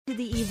to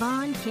the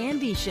Yvonne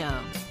Candy Show.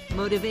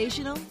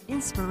 Motivational,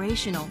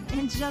 inspirational,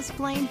 and just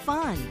plain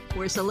fun.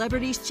 Where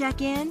celebrities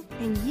check in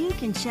and you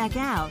can check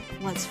out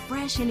what's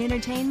fresh in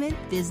entertainment,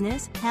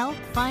 business, health,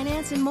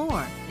 finance, and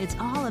more. It's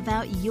all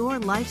about your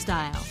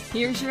lifestyle.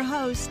 Here's your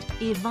host,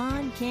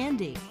 Yvonne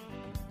Candy.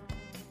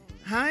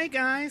 Hi,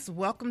 guys.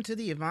 Welcome to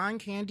the Yvonne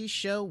Candy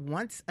Show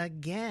once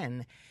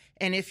again.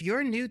 And if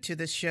you're new to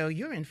the show,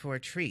 you're in for a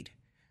treat.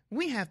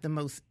 We have the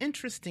most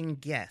interesting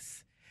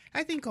guests.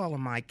 I think all of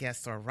my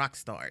guests are rock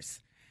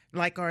stars.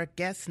 Like our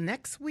guest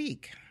next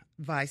week,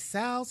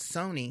 Vaisal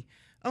Soni,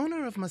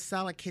 owner of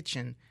Masala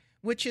Kitchen,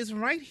 which is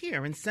right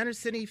here in Center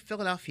City,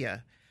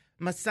 Philadelphia.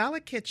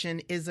 Masala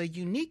Kitchen is a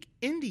unique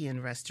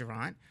Indian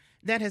restaurant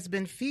that has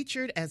been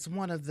featured as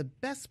one of the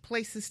best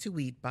places to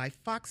eat by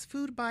Fox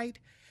Food Bite,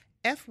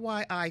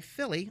 FYI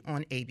Philly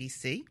on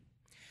ABC,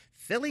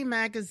 Philly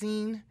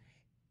Magazine,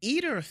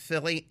 Eater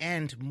Philly,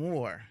 and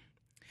more.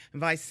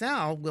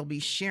 Vaisal will be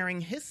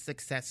sharing his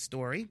success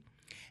story,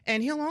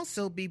 and he'll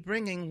also be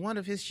bringing one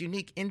of his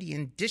unique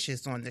Indian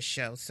dishes on the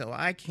show, so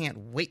I can't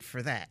wait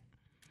for that.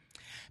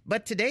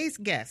 But today's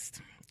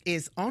guest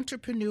is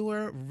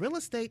entrepreneur, real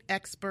estate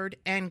expert,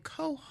 and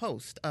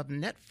co-host of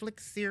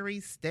Netflix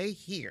series Stay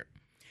Here.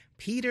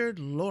 Peter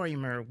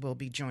Lorimer will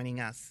be joining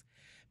us.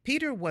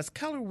 Peter was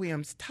Keller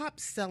Williams'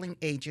 top-selling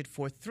agent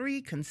for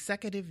 3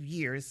 consecutive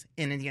years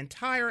in the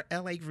entire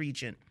LA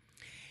region.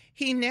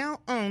 He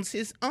now owns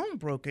his own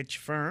brokerage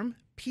firm,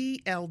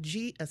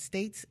 PLG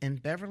Estates in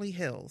Beverly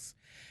Hills.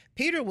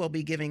 Peter will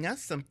be giving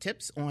us some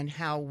tips on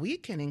how we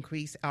can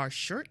increase our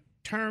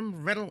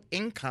short-term rental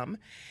income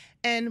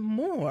and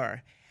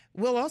more.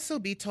 We'll also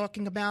be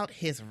talking about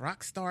his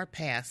rockstar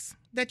past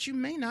that you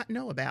may not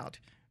know about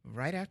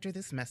right after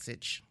this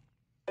message.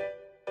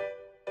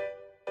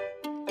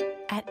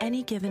 At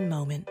any given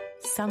moment,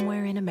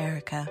 somewhere in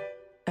America,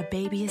 a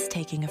baby is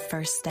taking a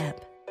first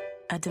step,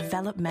 a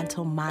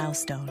developmental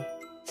milestone.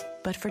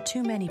 But for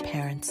too many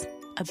parents,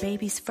 a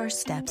baby's first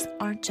steps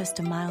aren't just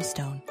a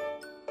milestone,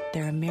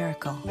 they're a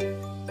miracle.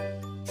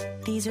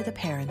 These are the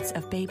parents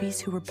of babies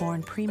who were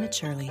born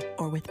prematurely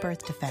or with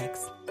birth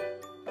defects.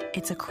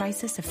 It's a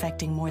crisis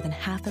affecting more than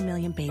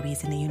 500,000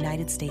 babies in the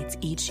United States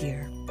each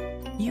year.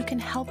 You can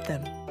help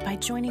them by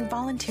joining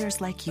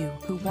volunteers like you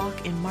who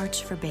walk in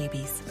March for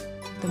Babies.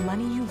 The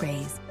money you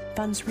raise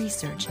funds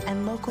research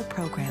and local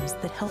programs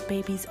that help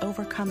babies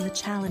overcome the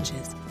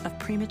challenges of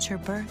premature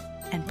birth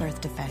and birth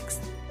defects.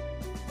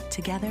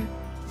 Together,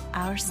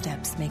 our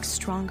steps make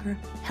stronger,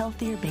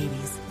 healthier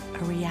babies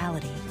a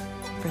reality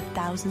for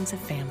thousands of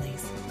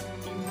families.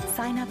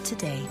 Sign up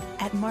today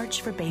at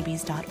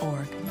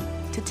marchforbabies.org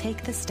to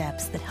take the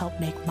steps that help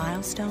make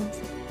milestones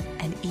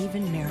and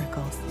even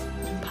miracles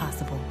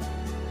possible.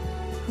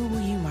 Who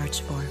will you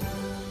march for?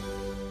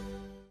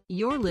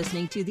 You're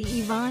listening to the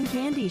Yvonne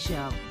Candy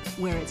Show,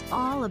 where it's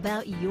all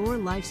about your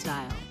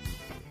lifestyle.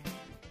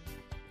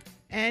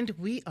 And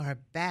we are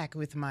back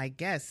with my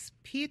guest,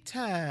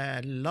 Peter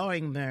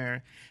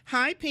Lorimer.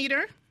 Hi,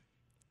 Peter.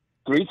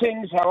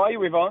 Greetings. How are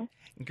you, Yvonne?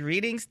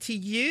 Greetings to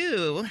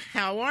you.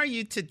 How are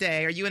you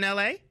today? Are you in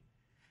L.A.?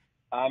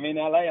 I'm in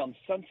L.A. on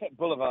Sunset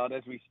Boulevard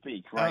as we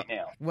speak right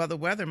now. Well, the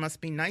weather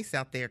must be nice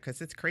out there because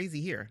it's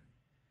crazy here.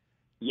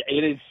 Yeah,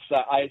 it is.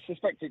 I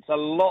suspect it's a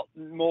lot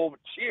more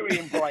cheery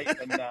and bright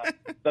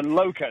than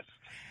Locust.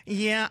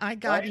 Yeah, I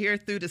got here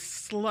through the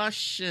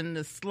slush and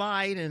the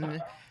slide,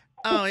 and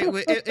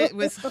it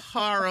was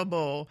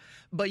horrible.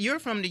 But you're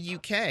from the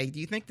UK. Do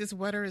you think this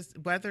weather is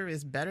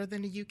better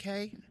than the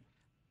UK?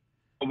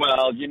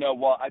 Well, you know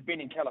what? I've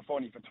been in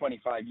California for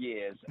 25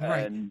 years, right.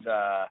 And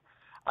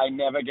I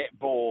never get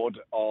bored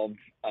of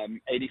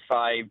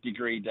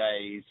 85-degree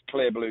days,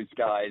 clear blue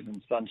skies,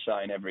 and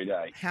sunshine every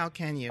day. How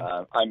can you?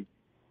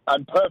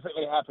 I'm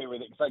perfectly happy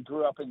with it because I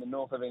grew up in the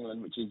north of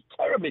England, which is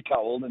terribly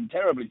cold and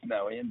terribly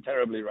snowy and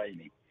terribly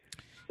rainy.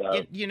 So,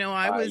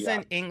 I was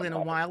in England a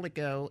while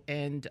ago,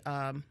 and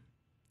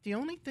the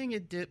only thing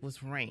it did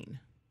was rain.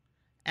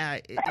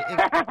 It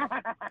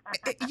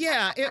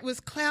was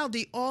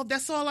cloudy.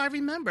 That's all I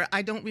remember.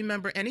 I don't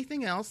remember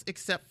anything else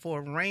except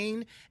for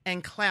rain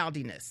and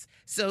cloudiness.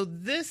 So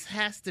this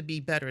has to be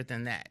better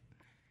than that.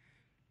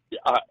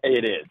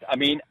 It is. I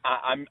mean,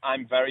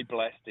 I'm very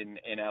blessed in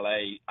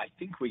LA. I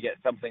think we get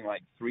something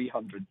like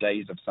 300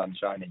 days of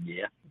sunshine a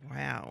year.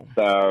 Wow.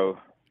 So,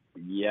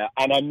 yeah.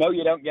 And I know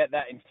you don't get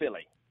that in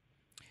Philly.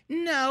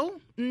 No,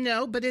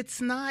 but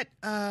it's not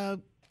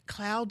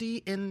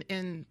cloudy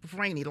and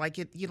rainy like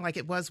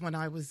it was when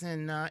I was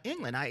in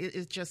England.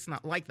 It's just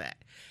not like that.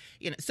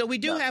 So we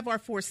do have our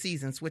 4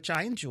 seasons, which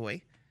I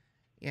enjoy.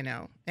 And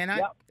I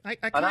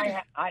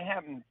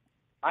happen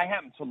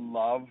to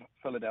love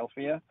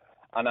Philadelphia.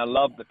 And I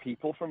love the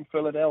people from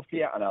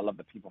Philadelphia, and I love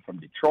the people from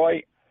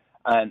Detroit.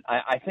 And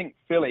I think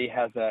Philly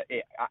has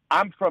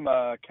I'm from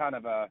a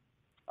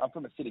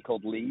city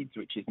called Leeds,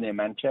 which is near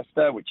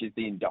Manchester, which is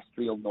the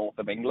industrial north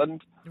of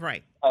England.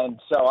 Right. And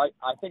so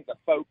I think the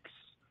folks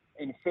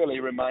in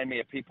Philly remind me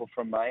of people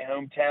from my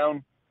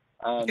hometown.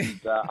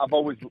 And I've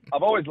always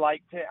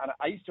liked it. And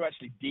I used to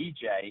actually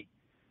DJ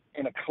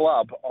in a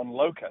club on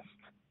Locust.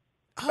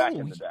 back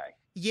in the day.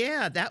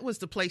 Yeah, that was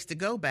the place to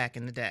go back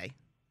in the day.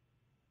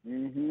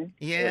 Mm-hmm.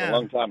 Yeah, a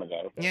long time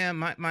ago. Yeah,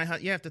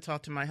 you have to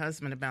talk to my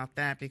husband about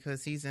that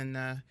because he's in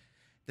the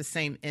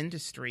same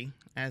industry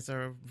as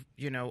a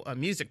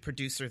music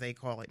producer, they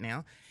call it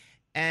now.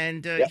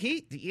 And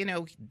he,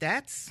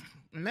 that's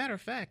a matter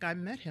of fact, I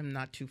met him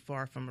not too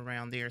far from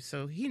around there,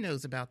 so he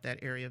knows about that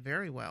area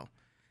very well.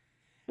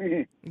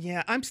 Mm-hmm.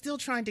 Yeah, I'm still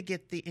trying to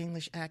get the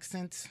English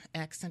accent,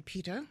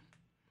 Peter.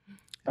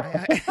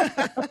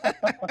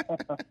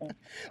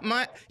 You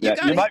might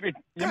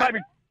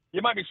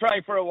be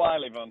trying for a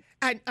while, Yvonne.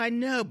 I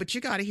know, but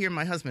you got to hear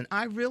my husband.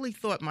 I really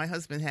thought my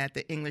husband had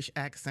the English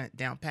accent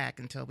down pat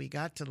until we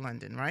got to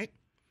London, right?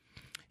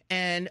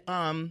 And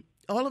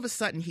all of a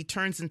sudden, he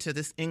turns into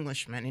this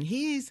Englishman, and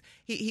he's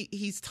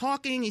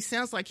talking. He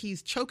sounds like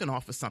he's choking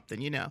off of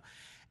something,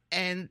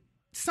 And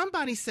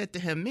somebody said to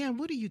him, "Man,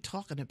 what are you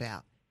talking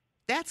about?"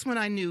 That's when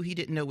I knew he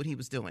didn't know what he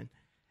was doing.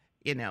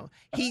 He well,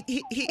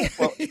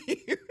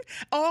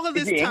 all of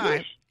this time.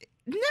 English?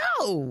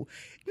 No,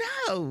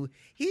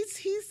 he's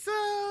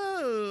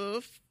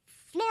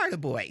Florida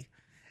boy.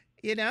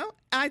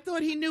 I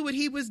thought he knew what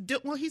he was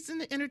doing. Well, he's in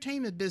the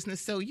entertainment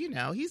business, so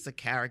he's a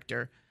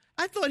character.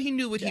 I thought he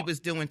knew what he was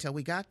doing till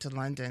we got to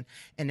London,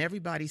 and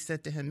everybody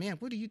said to him, "Man,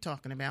 what are you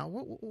talking about?"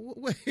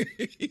 What?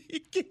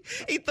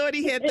 He thought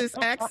he had this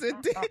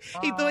accent.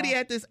 He thought he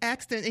had this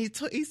accent. And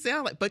he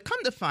sounded like, but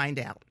come to find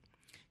out,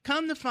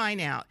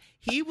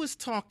 he was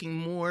talking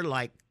more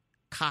like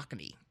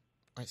Cockney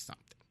or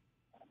something.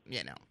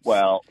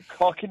 Well,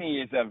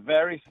 Cockney is a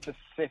very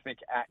specific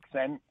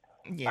accent,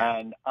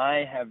 and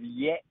I have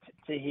yet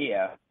to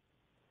hear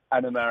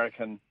an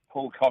American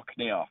pull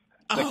Cockney off.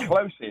 The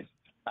closest,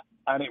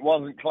 and it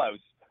wasn't close,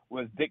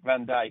 was Dick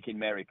Van Dyke in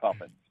Mary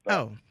Poppins.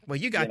 But, well,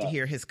 you got to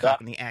hear his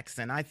Cockney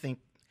accent. I think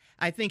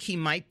he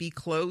might be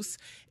close.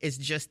 It's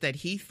just that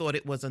he thought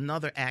it was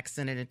another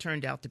accent, and it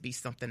turned out to be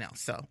something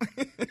else. So,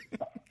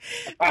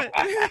 but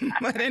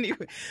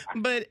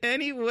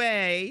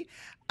anyway,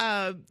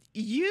 I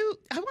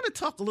want to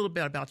talk a little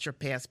bit about your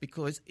past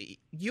because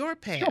your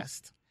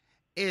past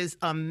is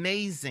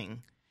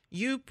amazing.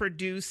 You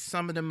produce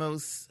some of the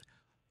most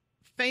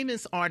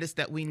famous artists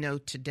that we know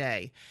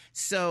today.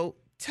 So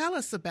tell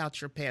us about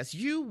your past.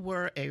 You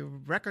were a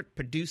record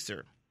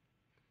producer.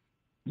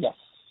 Yes.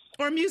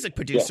 Or a music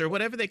producer,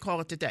 whatever they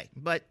call it today.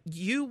 But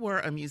you were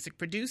a music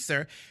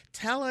producer.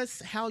 Tell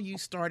us how you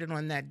started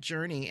on that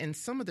journey and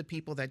some of the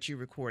people that you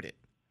recorded.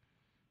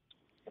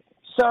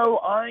 So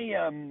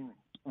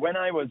when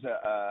I was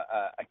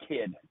a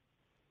kid,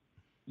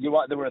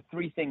 there were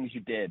three things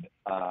you did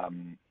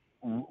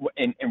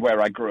in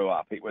where I grew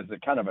up. It was a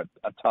kind of a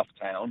tough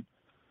town.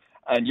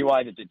 And you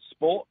either did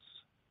sports,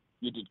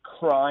 you did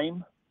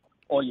crime,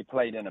 or you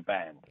played in a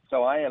band.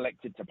 So I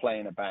elected to play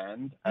in a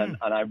band, and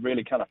I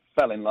really kind of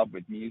fell in love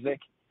with music.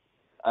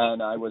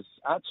 And I was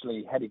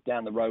actually headed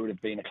down the road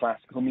of being a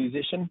classical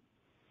musician.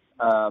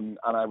 And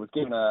I was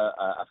given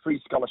a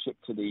free scholarship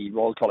to the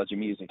Royal College of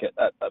Music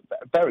at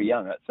very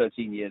young, at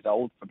 13 years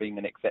old, for being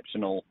an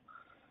exceptional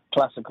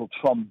classical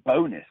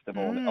trombonist of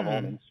all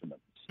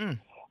instruments.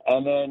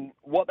 And then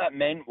what that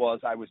meant was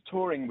I was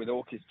touring with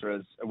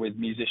orchestras with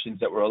musicians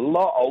that were a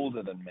lot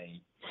older than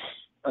me.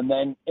 And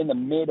then in the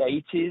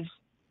mid-'80s,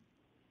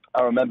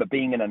 I remember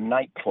being in a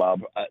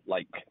nightclub at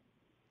like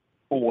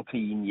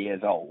 14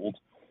 years old,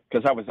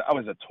 because I was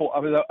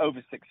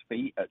over 6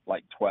 feet at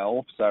like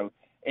 12. So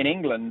in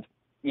England,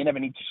 you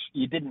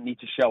didn't need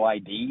to show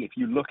ID. If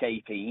you look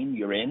 18,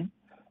 you're in,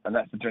 and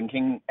that's the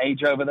drinking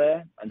age over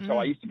there. And so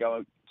I used to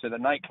go to the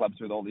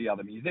nightclubs with all the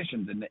other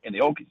musicians in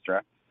the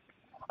orchestra.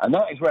 And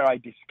that is where I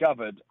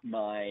discovered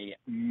my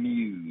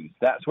muse.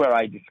 That's where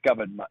I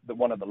discovered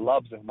one of the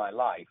loves of my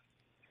life,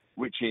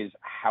 which is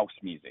house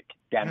music,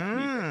 dance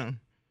music.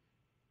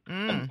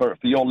 And for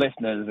your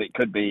listeners, it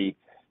could be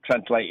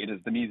translated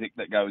as the music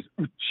that goes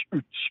ooch,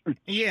 ooch, ooch,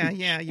 in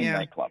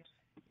nightclubs.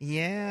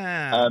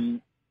 Yeah.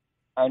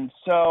 And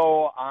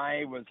so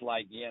I was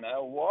like, you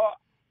know what?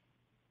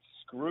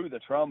 Screw the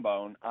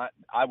trombone.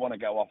 I want to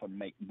go off and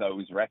make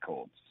those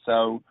records.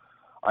 So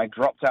I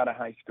dropped out of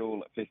high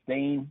school at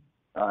 15.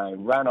 I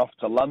ran off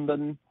to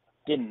London,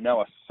 didn't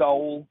know a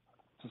soul,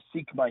 to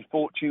seek my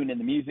fortune in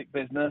the music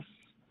business.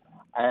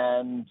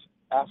 And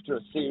after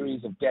a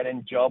series of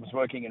dead-end jobs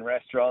working in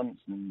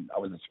restaurants, and I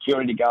was a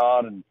security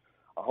guard and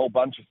a whole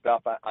bunch of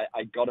stuff,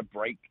 I got a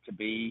break to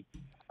be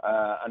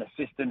an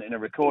assistant in a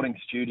recording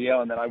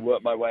studio, and then I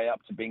worked my way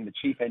up to being the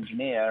chief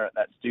engineer at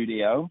that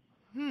studio.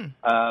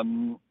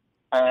 And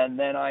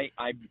then I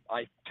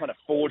kind of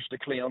forged a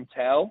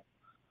clientele.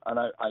 And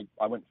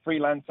I went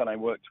freelance, and I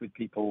worked with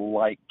people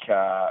like,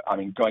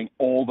 going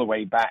all the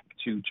way back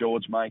to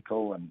George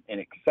Michael and In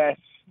Excess.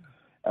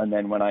 And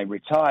then when I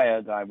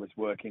retired, I was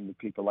working with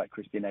people like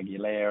Christina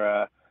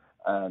Aguilera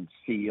and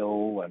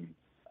Seal,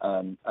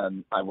 and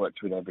I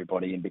worked with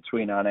everybody in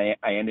between. And I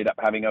ended up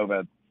having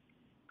over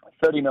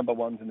 30 number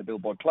ones in the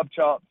Billboard Club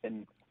charts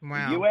in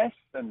the U.S.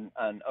 and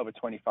over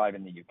 25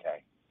 in the U.K.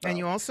 So, and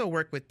you also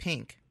work with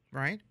Pink,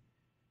 right?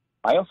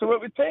 I also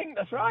work with Pink,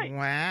 that's right.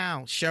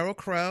 Wow. Sheryl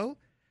Crow.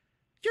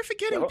 You're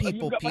forgetting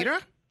people, Peter.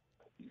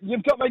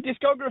 You've got my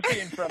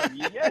discography in front of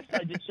you. Yes,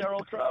 I did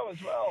Sheryl Crow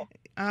as well.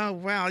 Oh,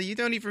 wow. You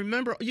don't even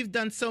remember. You've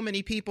done so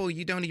many people,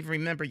 you don't even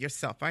remember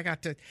yourself. I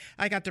got to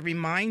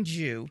remind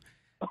you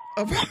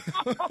of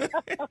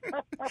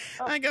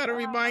I got to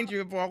remind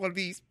you of all of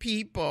these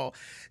people.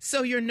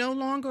 So you're no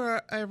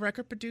longer a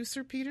record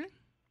producer, Peter?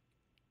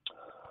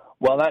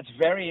 Well, that's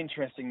very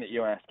interesting that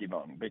you ask,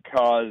 Yvonne,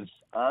 because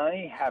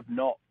I have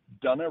not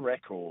done a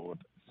record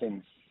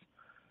since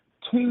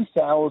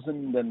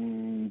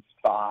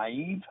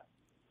 2005.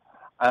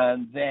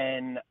 And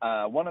then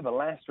one of the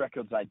last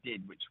records I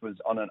did, which was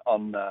on a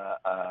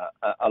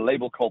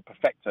label called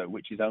Perfecto,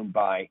 which is owned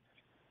by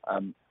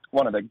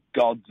one of the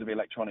gods of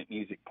electronic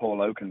music, Paul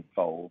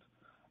Oakenfold.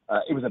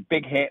 It was a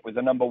big hit. It was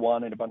a number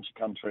one in a bunch of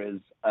countries.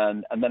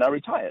 And then I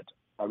retired.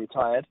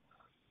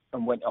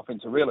 And went off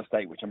into real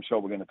estate, which I'm sure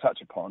we're going to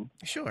touch upon.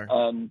 Sure.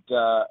 And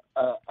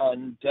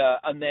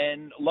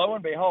then, lo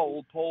and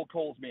behold, Paul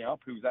calls me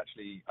up, who's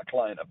actually a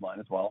client of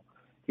mine as well.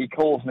 He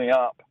calls me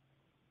up,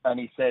 and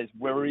he says,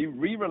 we're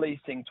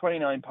re-releasing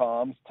 29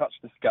 Palms, Touch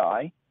the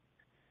Sky,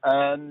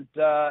 and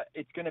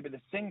it's going to be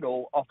the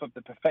single off of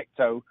the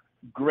Perfecto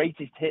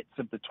greatest hits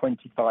of the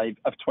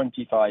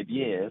 25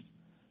 years.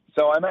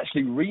 So I'm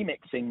actually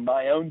remixing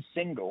my own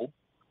single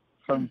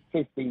from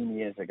 15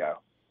 years ago.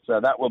 So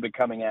that will be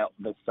coming out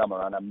this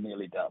summer, and I'm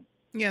nearly done.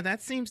 Yeah,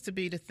 that seems to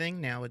be the thing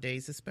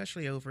nowadays,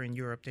 especially over in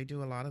Europe. They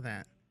do a lot of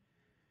that.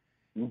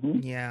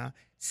 Mm-hmm. Yeah.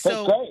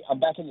 So great. I'm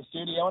back in the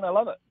studio, and I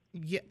love it.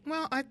 Yeah.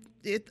 Well, I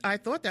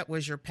thought that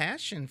was your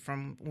passion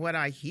from what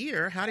I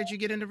hear. How did you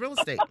get into real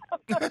estate?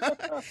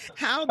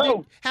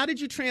 How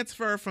did you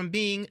transfer from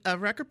being a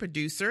record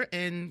producer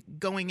and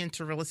going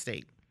into real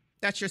estate?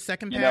 That's your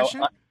second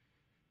passion?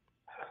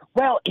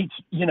 It's,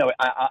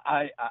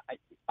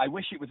 I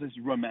wish it was as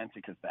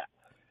romantic as that.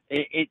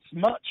 It's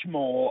much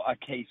more a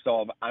case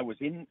of I was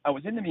in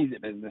the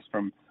music business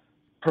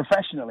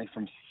professionally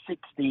from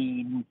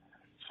 16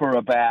 for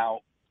about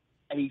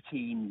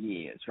 18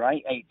 years,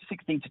 right?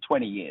 16 to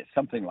 20 years,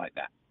 something like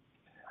that.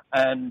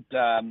 And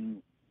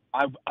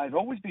I've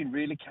always been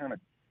really kind of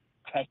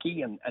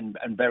techie and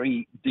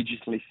very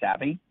digitally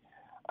savvy.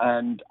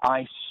 And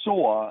I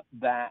saw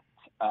that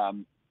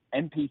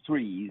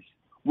MP3s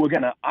were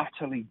going to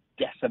utterly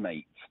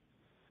decimate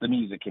the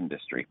music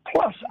industry.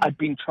 Plus, I've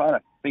been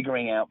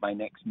figuring out my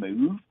next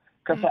move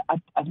because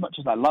as much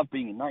as I love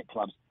being in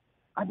nightclubs,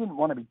 I didn't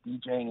want to be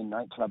DJing in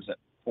nightclubs at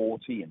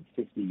 40 and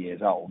 50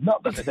 years old.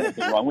 Not that there's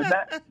anything wrong with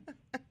that.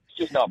 It's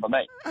just not for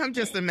me. I'm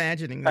just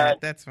imagining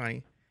that. That's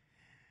funny.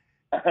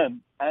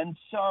 And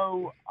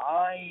so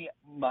my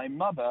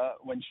mother,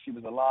 when she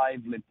was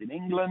alive, lived in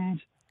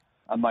England,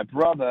 and my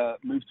brother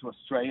moved to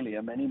Australia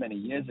many, many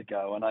years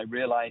ago, and I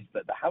realized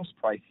that the house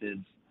prices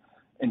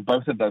in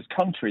both of those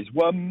countries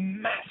were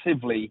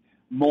massively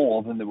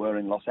more than they were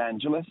in Los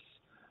Angeles.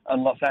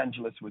 And Los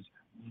Angeles was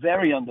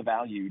very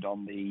undervalued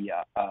on the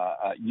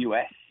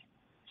U.S.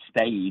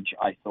 stage,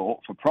 I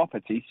thought, for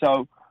property.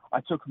 So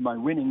I took my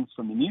winnings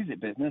from the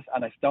music business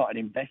and I started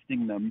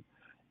investing them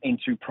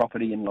into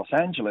property in Los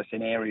Angeles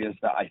in areas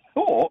that I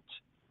thought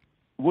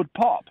would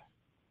pop.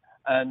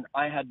 And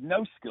I had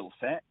no skill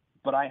set,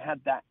 but I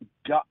had that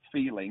gut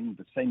feeling,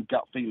 the same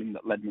gut feeling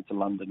that led me to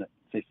London at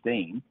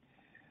 15.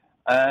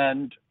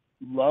 And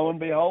lo and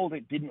behold,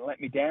 it didn't let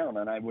me down,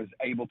 and I was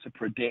able to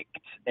predict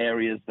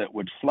areas that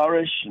would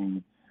flourish,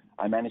 and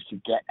I managed to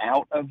get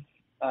out of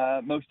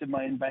most of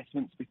my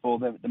investments before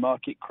the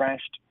market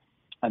crashed.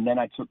 And then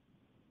I took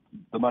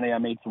the money I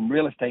made from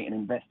real estate and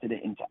invested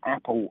it into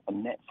Apple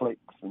and Netflix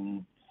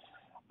and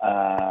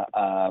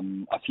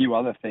a few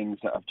other things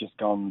that have just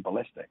gone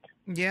ballistic.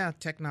 Yeah,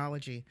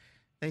 technology.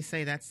 They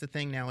say that's the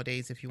thing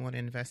nowadays if you want to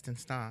invest in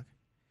stock.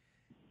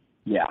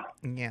 Yeah.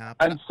 Yeah.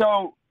 And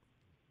so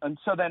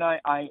then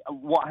I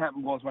what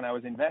happened was when I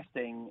was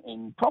investing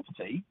in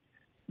property,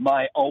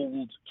 my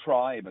old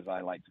tribe, as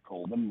I like to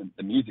call them,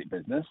 the music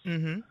business,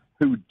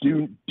 who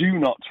do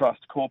not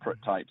trust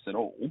corporate types at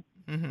all,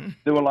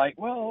 they were like,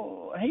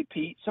 well, hey,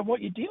 Pete, so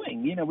what you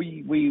doing? You know,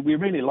 we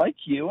really like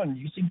you and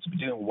you seem to be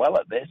doing well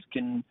at this.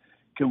 Can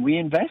we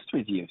invest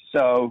with you?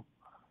 So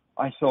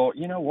I thought,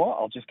 you know what,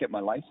 I'll just get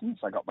my license.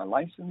 I got my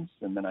license,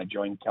 and then I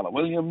joined Keller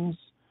Williams.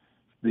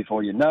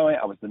 Before you know it,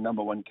 I was the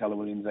 #1 Keller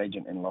Williams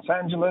agent in Los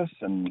Angeles,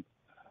 and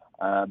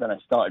then I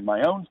started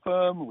my own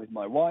firm with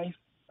my wife,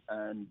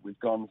 and we've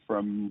gone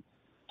from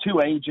 2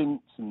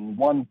 agents and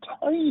 1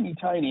 tiny,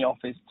 tiny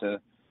office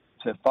to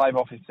 5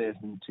 offices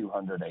and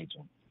 200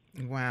 agents.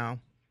 Wow.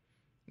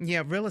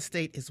 Yeah, real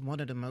estate is one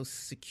of the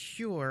most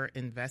secure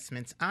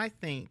investments, I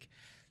think,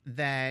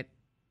 that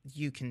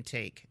you can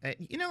take.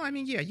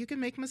 You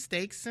can make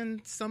mistakes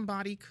and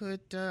somebody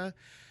could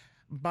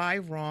buy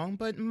wrong,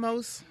 but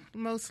most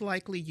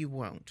likely you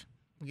won't,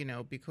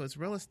 because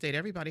real estate,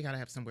 everybody got to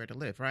have somewhere to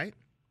live, right?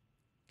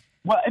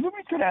 Well,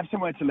 everybody's got to have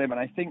somewhere to live, and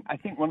I think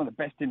one of the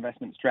best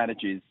investment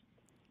strategies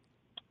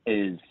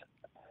is,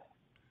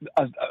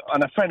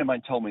 and a friend of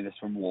mine told me this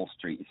from Wall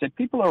Street. He said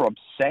people are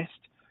obsessed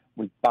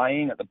with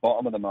buying at the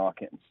bottom of the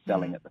market and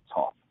selling at the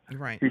top.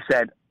 Right. He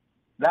said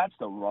that's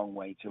the wrong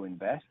way to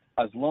invest.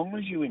 As long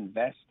as you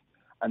invest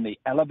and the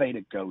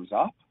elevator goes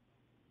up,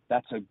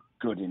 that's a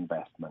good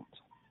investment.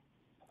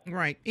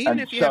 Right. Even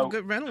if you have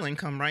good rental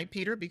income, right,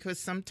 Peter? Because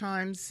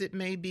sometimes it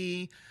may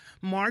be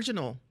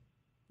marginal,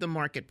 the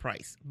market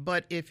price.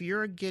 But if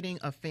you're getting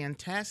a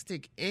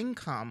fantastic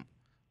income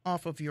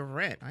off of your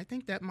rent, I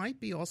think that might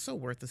be also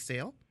worth a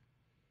sale.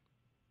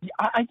 Yeah,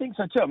 I think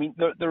so too. I mean,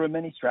 there are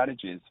many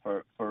strategies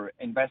for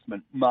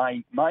investment.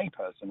 My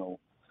personal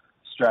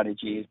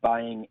strategy is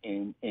buying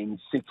in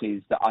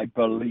cities that I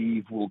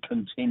believe will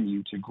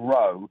continue to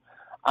grow.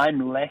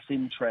 I'm less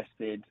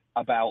interested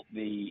about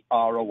the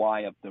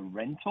ROI of the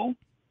rental.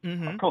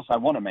 Mm-hmm. Of course, I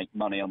want to make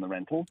money on the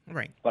rental,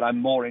 right? But I'm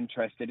more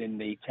interested in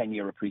the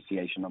 10-year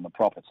appreciation on the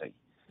property.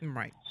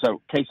 Right.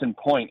 So case in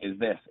point is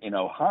this. In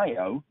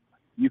Ohio,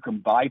 you can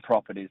buy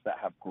properties that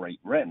have great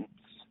rents,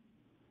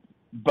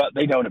 but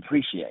they don't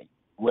appreciate.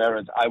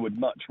 Whereas I would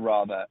much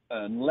rather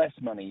earn less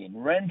money in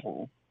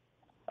rental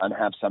and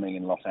have something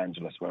in Los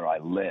Angeles where I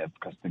live,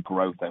 because the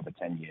growth over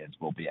 10 years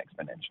will be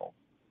exponential.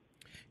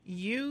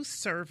 You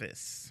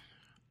service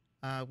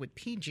with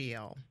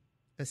PLG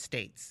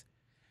Estates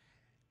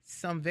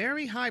some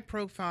very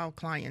high-profile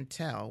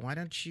clientele. Why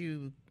don't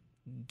you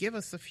give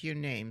us a few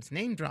names?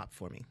 Name drop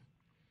for me.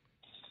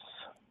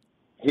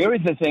 Here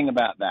is the thing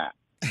about that.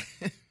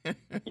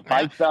 If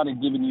I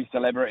started giving you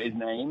celebrities'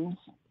 names,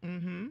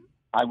 mm-hmm.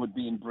 I would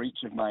be in breach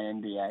of my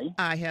NDA.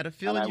 I had a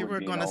feeling you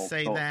were going to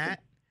say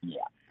that. Yeah.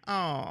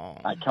 Oh.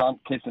 I can't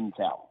kiss and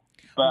tell,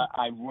 but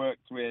I've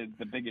worked with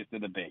the biggest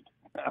of the big.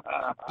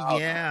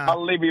 Yeah.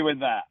 I'll leave you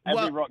with that.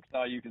 Every rock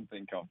star you can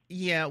think of.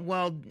 Yeah,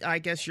 well, I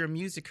guess your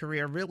music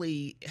career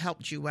really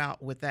helped you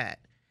out with that.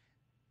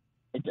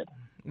 It did.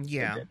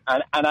 Yeah. It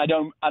did. And I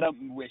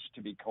don't wish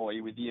to be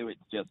coy with you. It's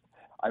just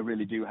I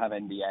really do have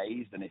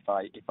NDAs, and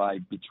if I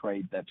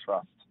betrayed their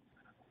trust,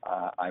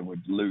 I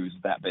would lose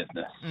that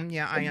business.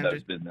 Yeah,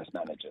 those business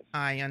managers.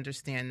 I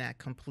understand that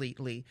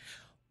completely.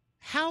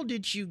 How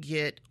did you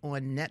get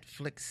on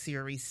Netflix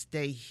series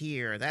Stay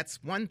Here?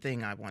 That's one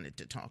thing I wanted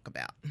to talk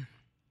about.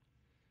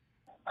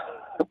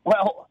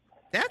 Well,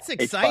 that's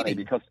exciting. It's funny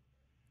because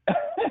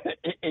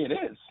it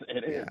is.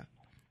 It is.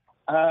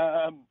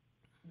 Yeah.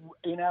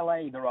 In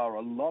LA, there are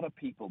a lot of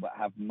people that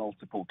have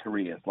multiple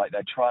careers. Like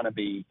they're trying to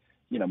be,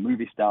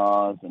 movie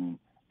stars, and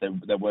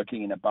they're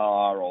working in a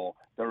bar, or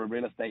they're a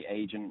real estate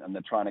agent and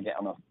they're trying to get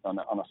on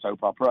a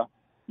soap opera.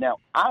 Now,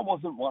 I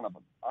wasn't one of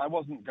them. I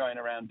wasn't going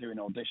around doing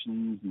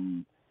auditions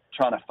and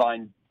trying to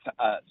find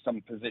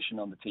some position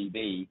on the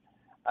TV.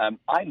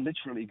 I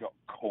literally got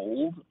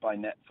called by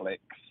Netflix,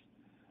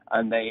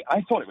 and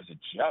I thought it was a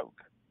joke.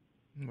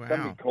 Wow.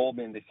 Somebody called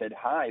me and they said,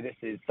 "Hi, this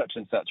is such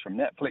and such from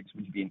Netflix.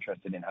 Would you be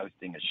interested in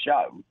hosting a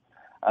show?"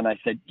 And I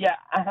said, "Yeah,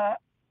 uh-huh.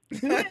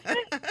 Who is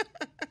it?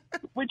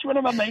 Which one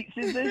of my mates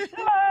is this?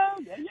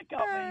 Hello, yeah, you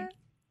got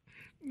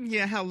me."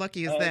 Yeah, how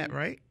lucky is that,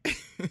 right?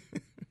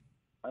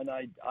 And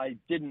I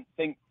didn't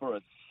think for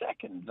a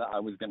second that I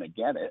was going to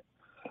get it.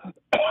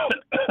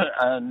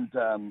 And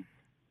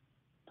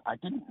I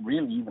didn't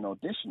really even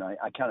audition.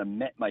 I kind of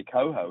met my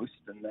co-host,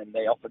 and then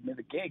they offered me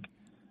the gig.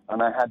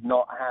 And I had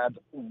not had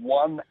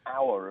 1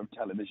 hour of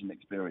television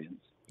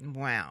experience.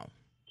 Wow.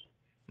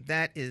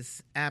 That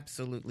is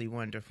absolutely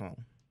wonderful.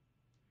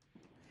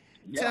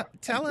 Yeah,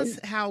 tell us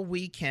how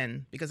we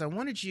can, because I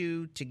wanted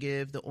you to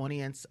give the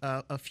audience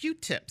a few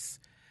tips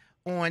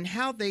on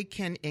how they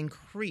can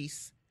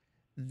increase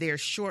their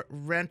short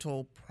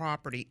rental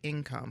property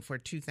income for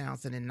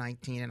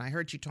 2019. And I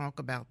heard you talk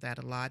about that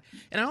a lot.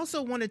 And I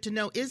also wanted to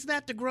know, is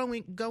that the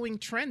going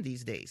trend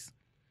these days?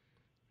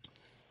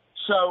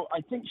 So I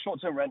think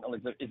short-term rental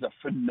is a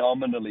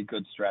phenomenally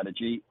good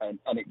strategy, and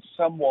it's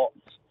somewhat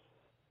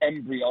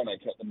embryonic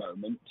at the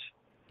moment.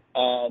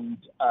 And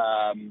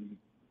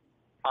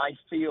I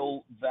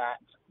feel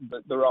that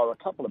there are a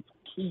couple of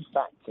key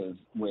factors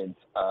with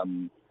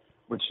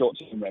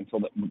short-term rental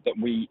that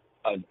we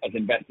as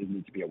investors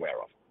need to be aware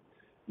of.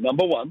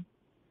 Number one,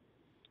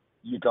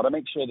 you've got to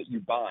make sure that you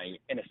buy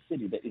in a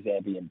city that is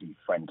Airbnb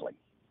friendly,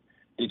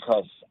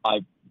 because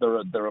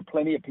there are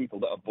plenty of people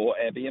that have bought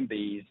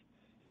Airbnbs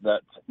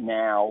that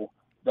now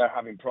they're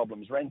having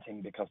problems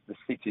renting because the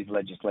city's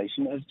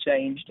legislation has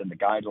changed and the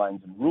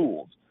guidelines and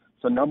rules.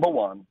 So number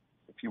one,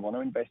 if you want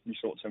to invest in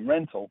short-term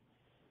rental,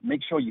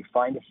 make sure you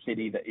find a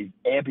city that is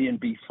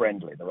Airbnb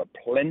friendly. There are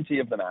plenty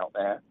of them out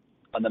there,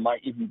 and there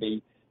might even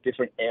be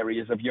different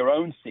areas of your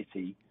own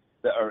city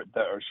that are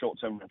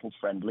short-term rental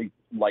friendly,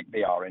 like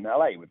they are in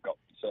LA. We've got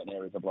certain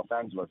areas of Los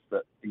Angeles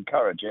that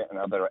encourage it and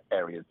other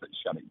areas that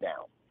shut it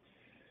down.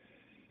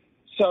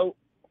 So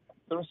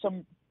there are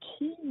some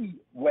key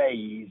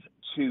ways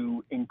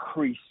to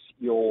increase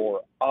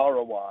your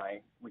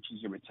ROI, which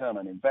is your return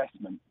on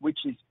investment, which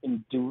is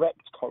in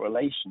direct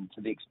correlation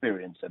to the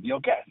experience of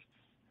your guests.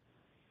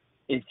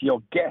 If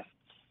your guests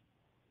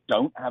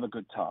don't have a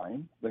good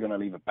time, they're going to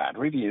leave a bad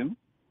review,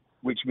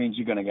 which means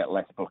you're going to get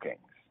less bookings.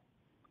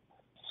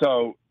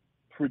 So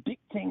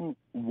predicting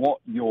what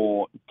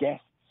your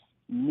guests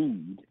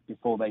need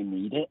before they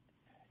need it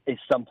is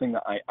something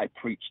that I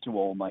preach to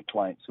all my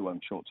clients who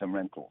own short-term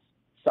rentals,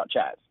 such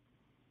as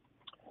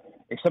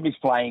if somebody's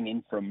flying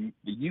in from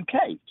the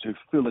UK to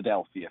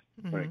Philadelphia,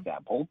 for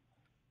example,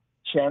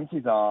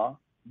 chances are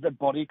the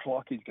body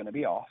clock is going to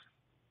be off.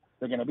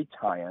 They're going to be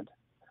tired.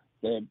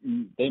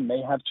 They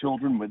may have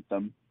children with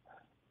them,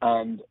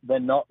 and they're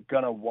not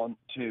going to want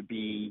to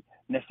be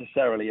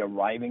necessarily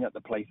arriving at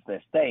the place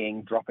they're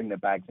staying, dropping their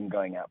bags and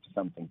going out for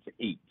something to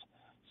eat.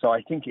 So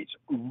I think it's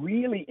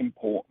really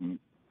important,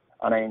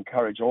 and I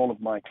encourage all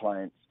of my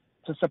clients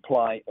to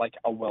supply like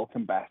a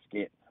welcome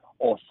basket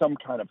or some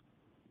kind of,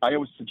 I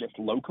always suggest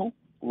local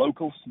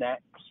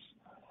snacks,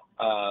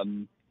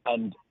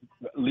 and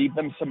leave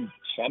them some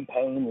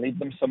champagne, leave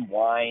them some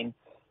wine,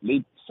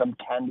 leave some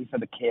candy for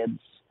the kids.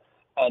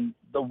 And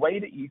the way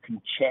that you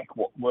can check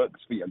what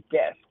works for your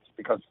guests,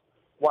 because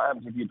what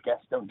happens if your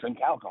guests don't drink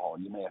alcohol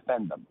and you may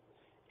offend them,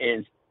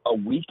 is a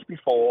week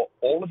before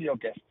all of your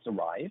guests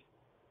arrive,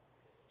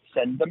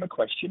 send them a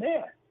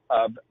questionnaire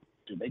of,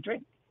 do they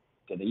drink?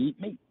 Do they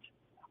eat meat?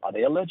 Are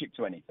they allergic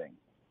to anything?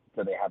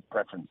 Do they have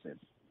preferences?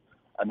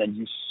 And then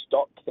you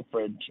stock the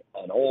fridge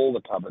and all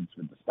the cupboards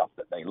with the stuff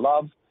that they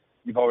love.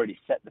 You've already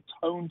set the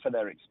tone for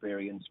their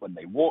experience when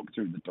they walk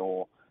through the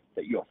door,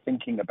 that you're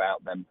thinking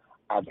about them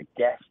as a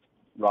guest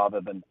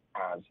rather than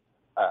as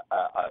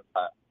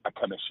a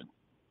commission.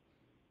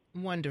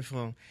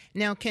 Wonderful.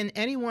 Now, can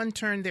anyone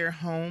turn their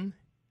home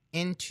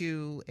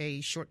into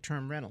a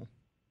short-term rental?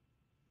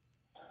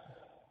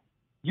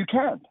 You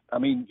can. I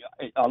mean,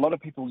 a lot of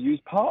people use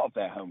part of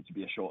their home to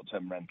be a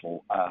short-term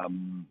rental.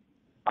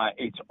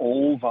 It's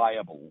all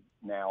viable.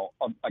 Now,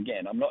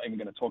 again, I'm not even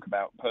going to talk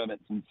about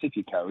permits and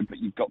city code, but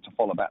you've got to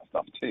follow that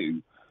stuff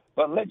too.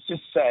 But let's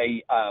just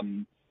say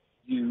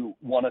you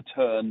want to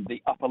turn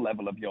the upper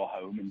level of your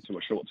home into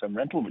a short-term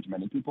rental, which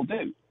many people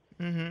do.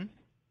 Mm-hmm.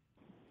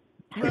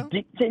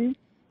 Predicting,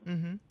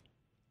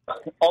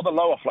 or the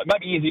lower floor. It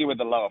might be easier with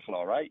the lower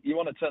floor, right? You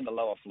want to turn the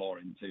lower floor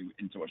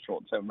into a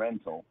short-term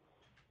rental.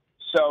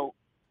 So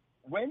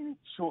when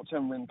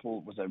short-term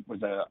rental was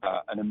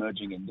an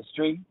emerging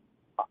industry,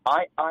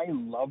 I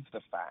love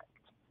the fact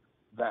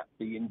that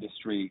the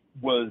industry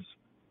was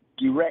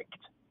direct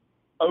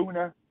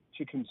owner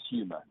to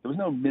consumer. There was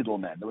no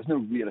middleman. There was no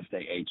real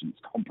estate agents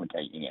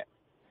complicating it.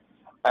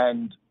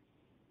 And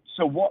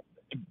so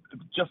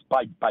just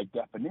by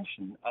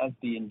definition, as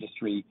the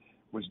industry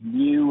was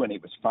new and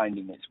it was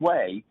finding its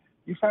way,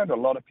 you found a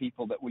lot of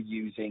people that were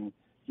using,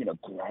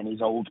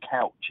 Granny's old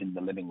couch in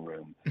the living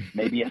room,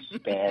 maybe a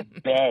spare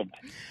bed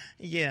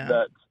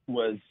that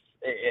was,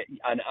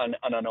 and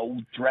an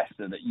old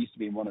dresser that used to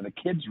be in one of the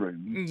kids'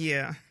 rooms.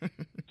 Yeah.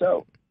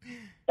 So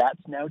that's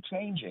now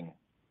changing.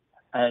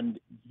 And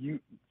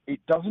it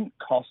doesn't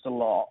cost a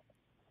lot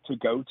to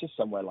go to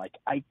somewhere like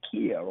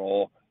IKEA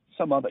or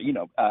some other,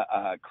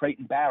 Crate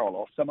and Barrel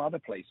or some other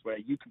place where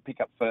you can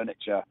pick up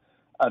furniture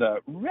at a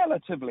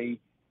relatively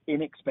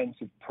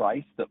inexpensive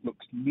price that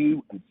looks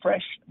new and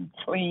fresh and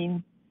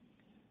clean.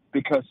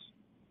 Because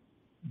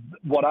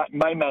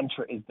my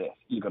mantra is this: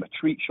 you've got to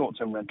treat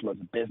short-term rental as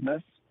a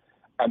business,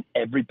 and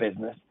every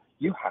business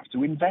you have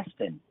to invest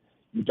in.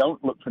 You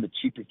don't look for the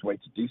cheapest way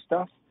to do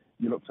stuff.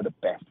 You look for the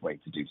best way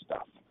to do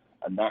stuff.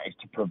 And that is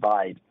to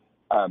provide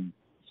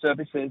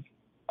services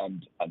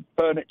and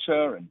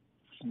furniture and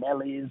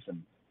smellies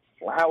and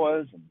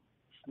flowers and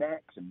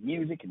snacks and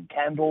music and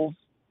candles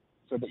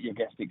so that your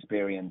guest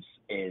experience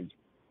is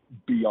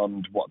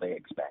beyond what they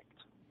expect.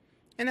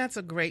 And that's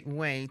a great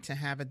way to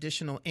have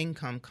additional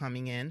income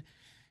coming in.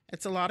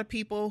 It's a lot of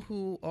people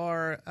who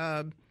are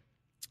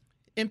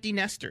empty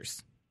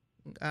nesters.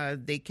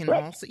 They can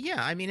also,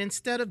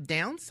 instead of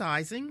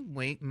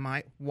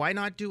downsizing, why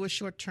not do a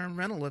short-term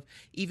rental of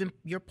even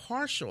your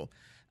partial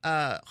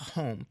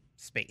home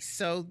space?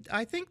 So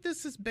I think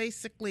this is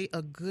basically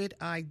a good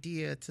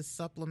idea to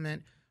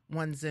supplement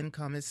one's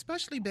income,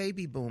 especially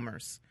baby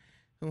boomers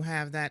who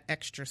have that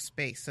extra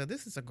space. So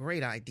this is a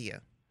great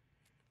idea.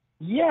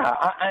 Yeah,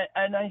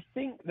 and I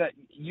think that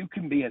you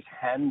can be as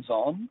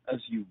hands-on as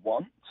you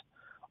want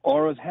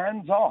or as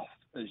hands-off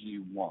as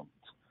you want.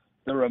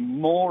 There are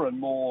more and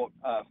more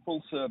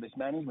full-service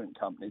management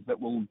companies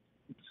that will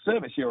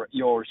service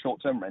your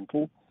short-term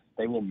rental.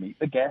 They will meet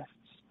the guests.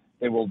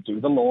 They will do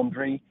the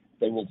laundry.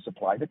 They will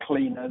supply the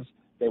cleaners.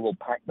 They will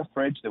pack the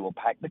fridge. They will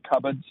pack the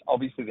cupboards.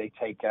 Obviously, they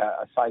take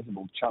a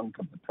sizable chunk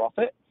of the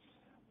profit.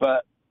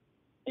 But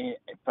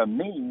for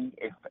me,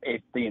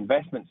 if the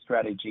investment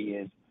strategy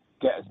is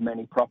get as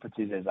many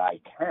properties as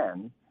I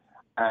can,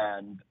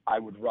 and I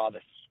would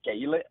rather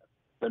scale it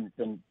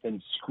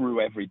than screw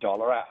every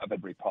dollar out of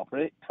every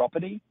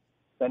property,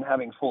 then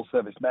having full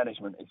service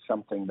management is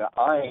something that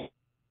I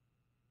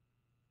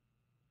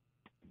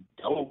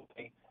don't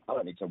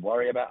need to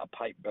worry about a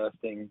pipe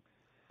bursting.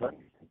 I don't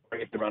need to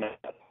worry if they run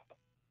out.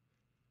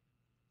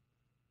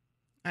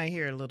 I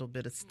hear a little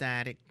bit of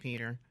static,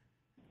 Peter.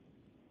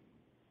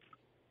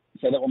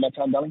 Say that one more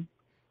time, darling.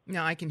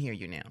 No, I can hear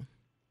you now.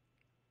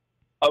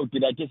 Oh,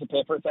 did I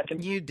disappear for a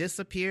second? You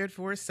disappeared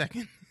for a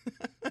second.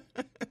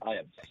 I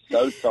am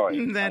so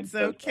sorry. That's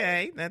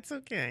okay. Sorry. That's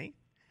okay.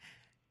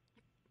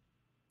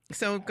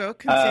 So go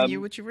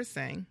continue what you were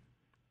saying.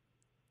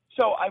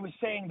 So I was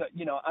saying that,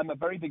 I'm a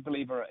very big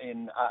believer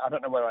in, I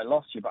don't know where I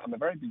lost you, but I'm a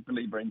very big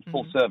believer in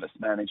full service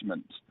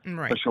management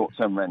for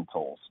short-term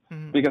rentals.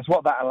 Because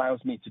what that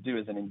allows me to do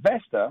as an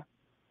investor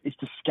is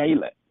to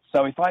scale it.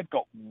 So if I've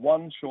got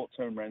one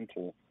short-term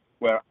rental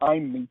where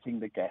I'm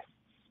meeting the guests,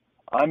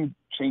 I'm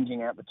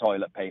changing out the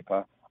toilet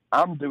paper,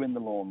 I'm doing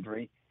the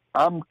laundry,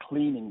 I'm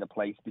cleaning the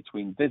place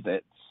between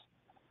visits,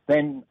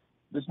 then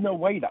there's no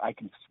way that I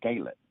can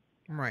scale it.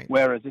 Right.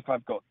 Whereas if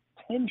I've got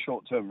 10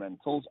 short-term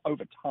rentals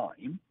over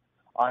time,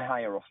 I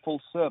hire a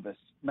full-service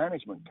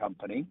management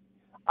company.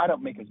 I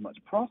don't make as much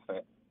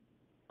profit,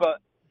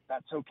 but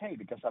that's okay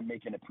because I'm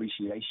making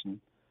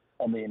appreciation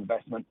on the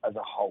investment as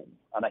a whole,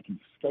 and I can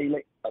scale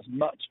it as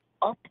much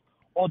up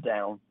or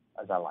down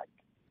as I like.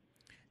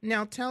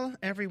 Now, tell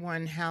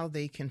everyone how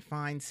they can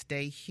find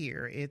Stay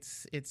Here.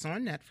 It's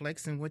on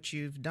Netflix, and what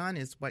you've done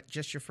is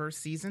just your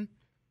first season?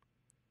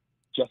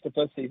 Just the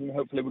first season.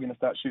 Hopefully we're going to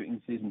start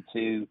shooting season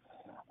 2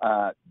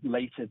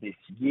 later this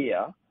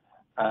year.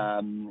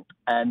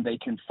 And they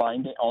can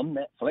find it on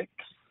Netflix.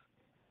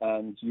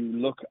 And you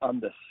look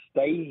under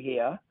Stay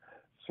Here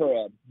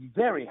for a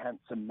very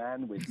handsome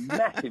man with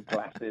massive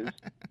glasses,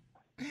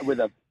 with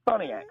a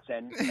funny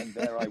accent, and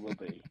there I will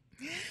be.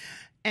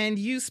 And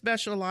you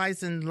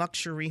specialize in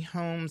luxury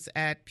homes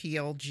at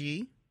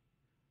PLG?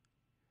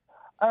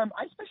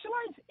 I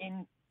specialize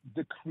in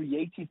the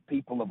creative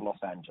people of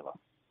Los Angeles.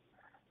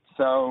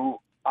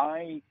 So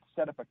I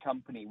set up a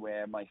company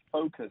where my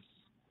focus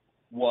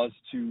was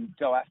to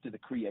go after the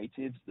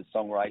creatives, the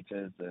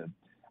songwriters, the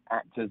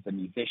actors, the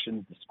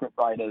musicians, the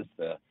scriptwriters,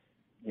 the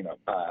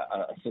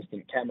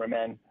assistant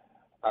cameramen.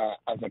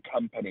 As a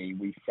company,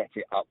 we set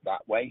it up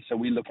that way. So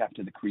we look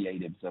after the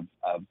creatives of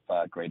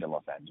Greater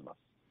Los Angeles.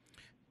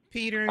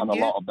 Peter, and a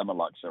lot of them are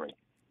luxury.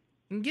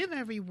 Give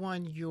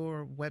everyone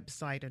your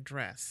website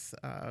address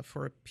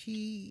for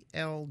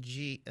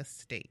PLG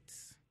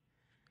Estates.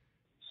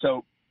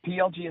 So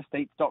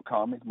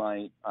PLGestates.com is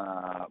my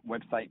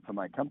website for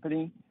my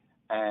company,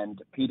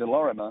 and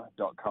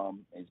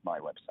peterlorimer.com is my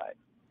website.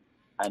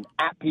 And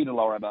at Peter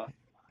Lorimer,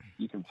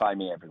 you can find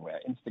me everywhere.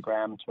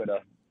 Instagram, Twitter,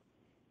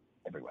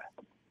 everywhere.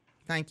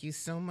 Thank you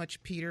so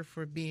much, Peter,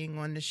 for being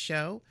on the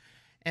show,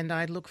 and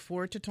I look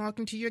forward to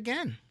talking to you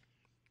again.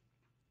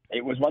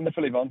 It was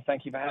wonderful, Yvonne.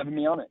 Thank you for having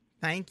me on it.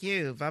 Thank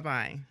you.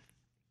 Bye-bye.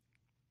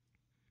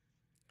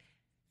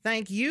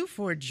 Thank you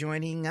for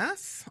joining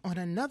us on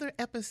another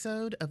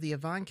episode of the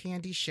Yvonne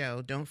Candy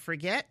Show. Don't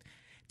forget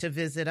to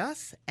visit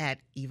us at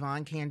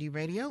Yvonne Candy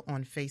Radio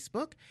on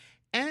Facebook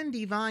and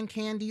Yvonne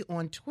Candy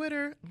on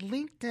Twitter,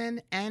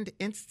 LinkedIn, and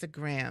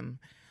Instagram.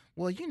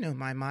 Well, you know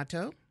my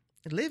motto,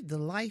 live the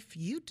life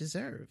you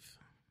deserve.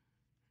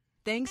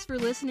 Thanks for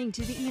listening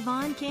to the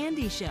Yvonne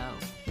Candy Show.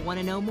 Want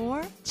to know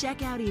more?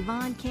 Check out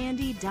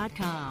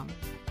YvonneCandy.com.